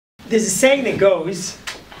There's a saying that goes,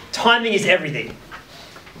 timing is everything.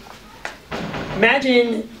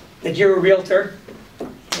 Imagine that you're a realtor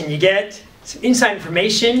and you get some inside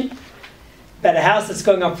information about a house that's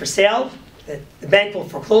going up for sale that the bank will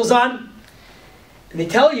foreclose on. And they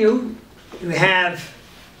tell you you have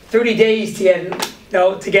 30 days to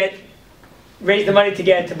raise the money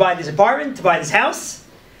to buy this apartment, to buy this house.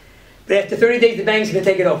 But after 30 days, the bank's going to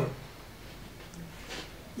take it over.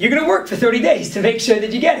 You're going to work for 30 days to make sure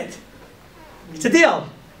that you get it. It's a deal.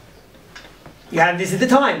 You have this at the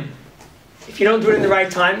time. If you don't do it in the right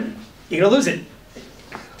time, you're going to lose it.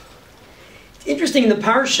 It's interesting in the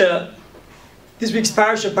parsha, this week's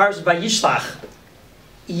parsha by Yishlach,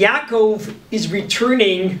 Yaakov is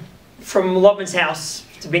returning from Laban's house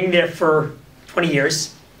to being there for 20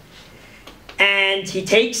 years. And he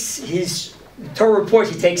takes the Torah reports,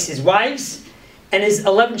 he takes his wives and his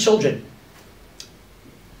 11 children.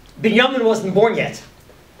 Binyamin wasn't born yet.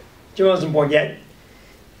 Binyamin wasn't born yet.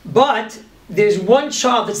 But there's one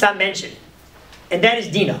child that's not mentioned. And that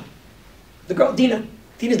is Dinah. The girl, Dinah.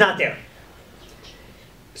 Dinah's not there.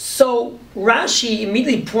 So Rashi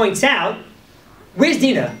immediately points out, where's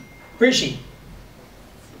Dinah? Where is she?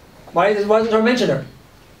 Why doesn't Torah mention her?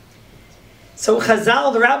 So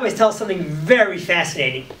Chazal, the rabbis, tell us something very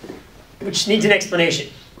fascinating, which needs an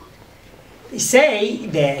explanation. They say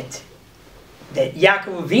that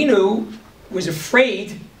Yaakov Avinu was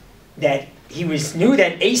afraid that knew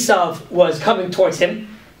that Esav was coming towards him,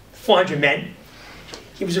 400 men.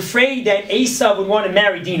 He was afraid that Esav would want to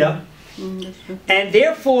marry Dinah, and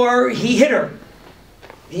therefore he hid her.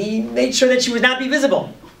 He made sure that she would not be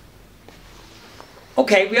visible.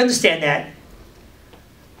 Okay, we understand that.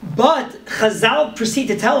 But Chazal proceed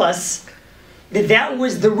to tell us that that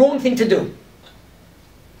was the wrong thing to do.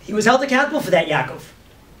 He was held accountable for that, Yaakov.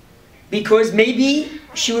 Because maybe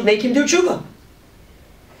she would make him do tshuva.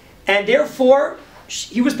 And therefore,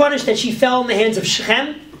 he was punished that she fell in the hands of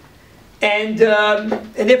Shechem. And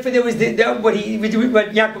therefore, what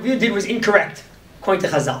Yaakov did was incorrect, according to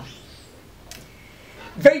Chazal.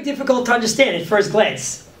 Very difficult to understand at first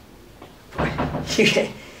glance.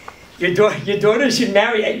 Your daughter should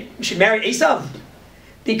marry Esav,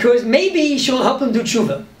 because maybe she'll help him do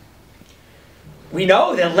tshuva. We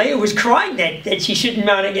know that Leah was crying that she shouldn't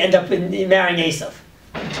end up marrying Esav.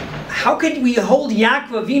 How could we hold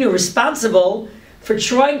Yaakov Avinu responsible for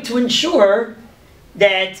trying to ensure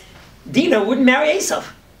that Dinah wouldn't marry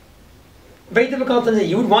Esav? Very difficult to understand.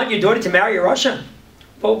 You would want your daughter to marry a Russia.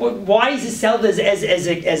 But why is this held as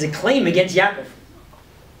a claim against Yaakov?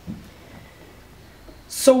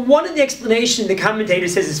 So one of the explanations the commentator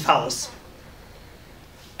says as follows.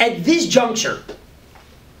 At this juncture,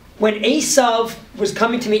 when Esav was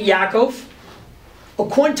coming to meet Yaakov,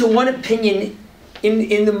 according to one opinion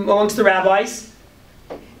amongst the rabbis,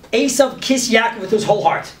 Esav kissed Yaakov with his whole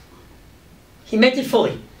heart. He meant it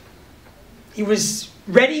fully. He was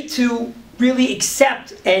ready to really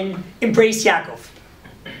accept and embrace Yaakov.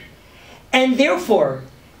 And therefore,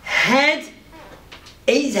 at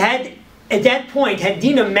that point, had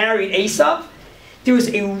Dinah married Esav, there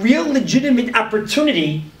was a real legitimate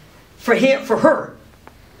opportunity for her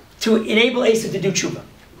to enable Esav to do tshuva.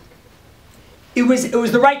 It was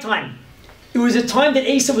the right time. It was a time that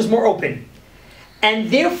Esav was more open.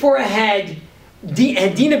 And therefore, had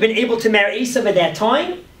Dinah been able to marry Esav at that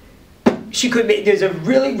time, there's a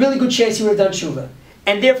really, really good chance he would have done tshuva.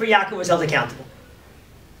 And therefore, Yaakov was held accountable.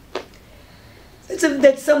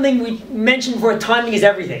 That's something we mentioned before, timing is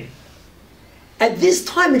everything. At this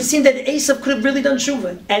time, it seemed that Esav could have really done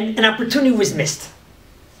tshuva, and an opportunity was missed.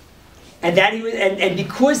 And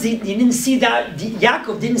because he didn't see that,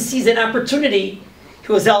 Yaakov didn't seize that opportunity,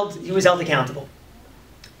 he was held accountable.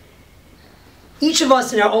 Each of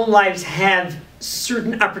us in our own lives have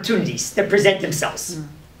certain opportunities that present themselves.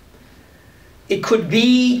 It could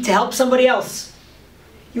be to help somebody else.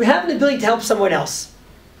 You have an ability to help someone else.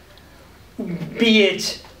 Be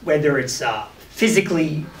it whether it's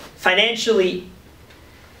physically, financially.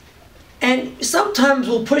 And sometimes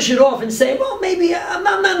we'll push it off and say, well, maybe I'm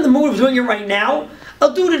not in the mood of doing it right now.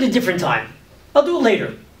 I'll do it at a different time. I'll do it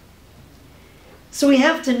later. So we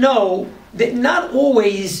have to know that not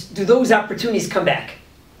always do those opportunities come back.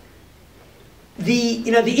 The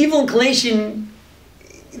evil inclination,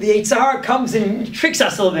 the Yetzer Hara comes and tricks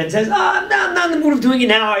us a little bit and says, I'm not in the mood of doing it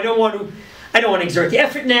now. I don't want to exert the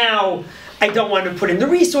effort now. I don't want to put in the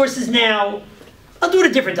resources now. I'll do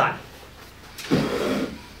it a different time.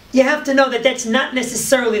 You have to know that that's not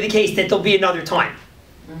necessarily the case, that there'll be another time.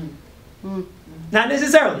 Not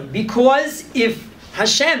necessarily. Because if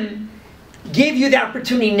Hashem gave you the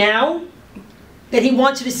opportunity now, that He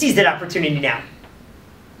wants you to seize that opportunity now.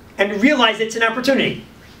 and realize it's an opportunity.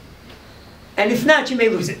 And if not, you may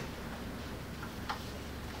lose it.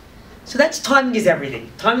 So that's timing is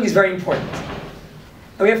everything. Timing is very important.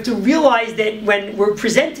 And we have to realize that when we're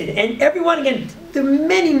presented, and everyone, again, there are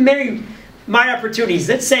many, many minor opportunities.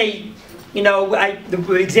 Let's say,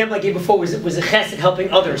 the example I gave before was a chesed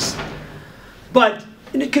helping others. But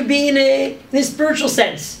it could be in a spiritual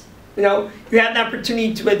sense. You have the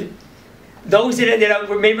opportunity to, with those that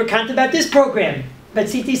were maybe content about this program, about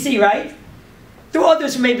CTC, right? There are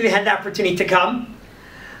others who maybe had the opportunity to come.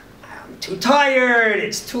 I'm too tired,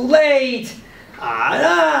 it's too late,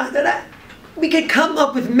 We could come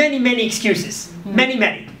up with many, many excuses. Many,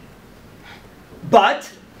 many.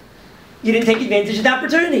 But you didn't take advantage of the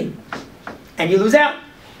opportunity. And you lose out.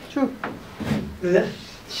 True.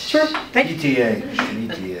 Sure. Thank you. PTA.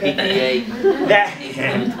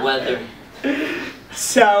 Inclement weather.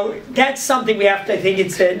 So that's something we have to, I think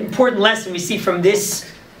it's an important lesson we see from this,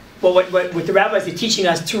 what the rabbis are teaching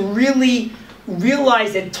us, to really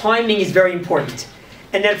realize that timing is very important.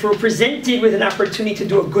 And that if we're presented with an opportunity to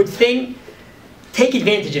do a good thing, take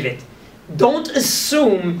advantage of it. Don't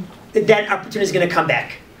assume that that opportunity is going to come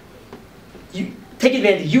back. You take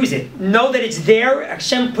advantage, use it. Know that it's there.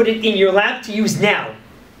 Hashem put it in your lap to use now.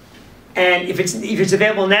 And if it's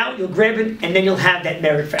available now, you'll grab it, and then you'll have that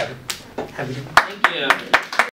merit forever. Have a good one.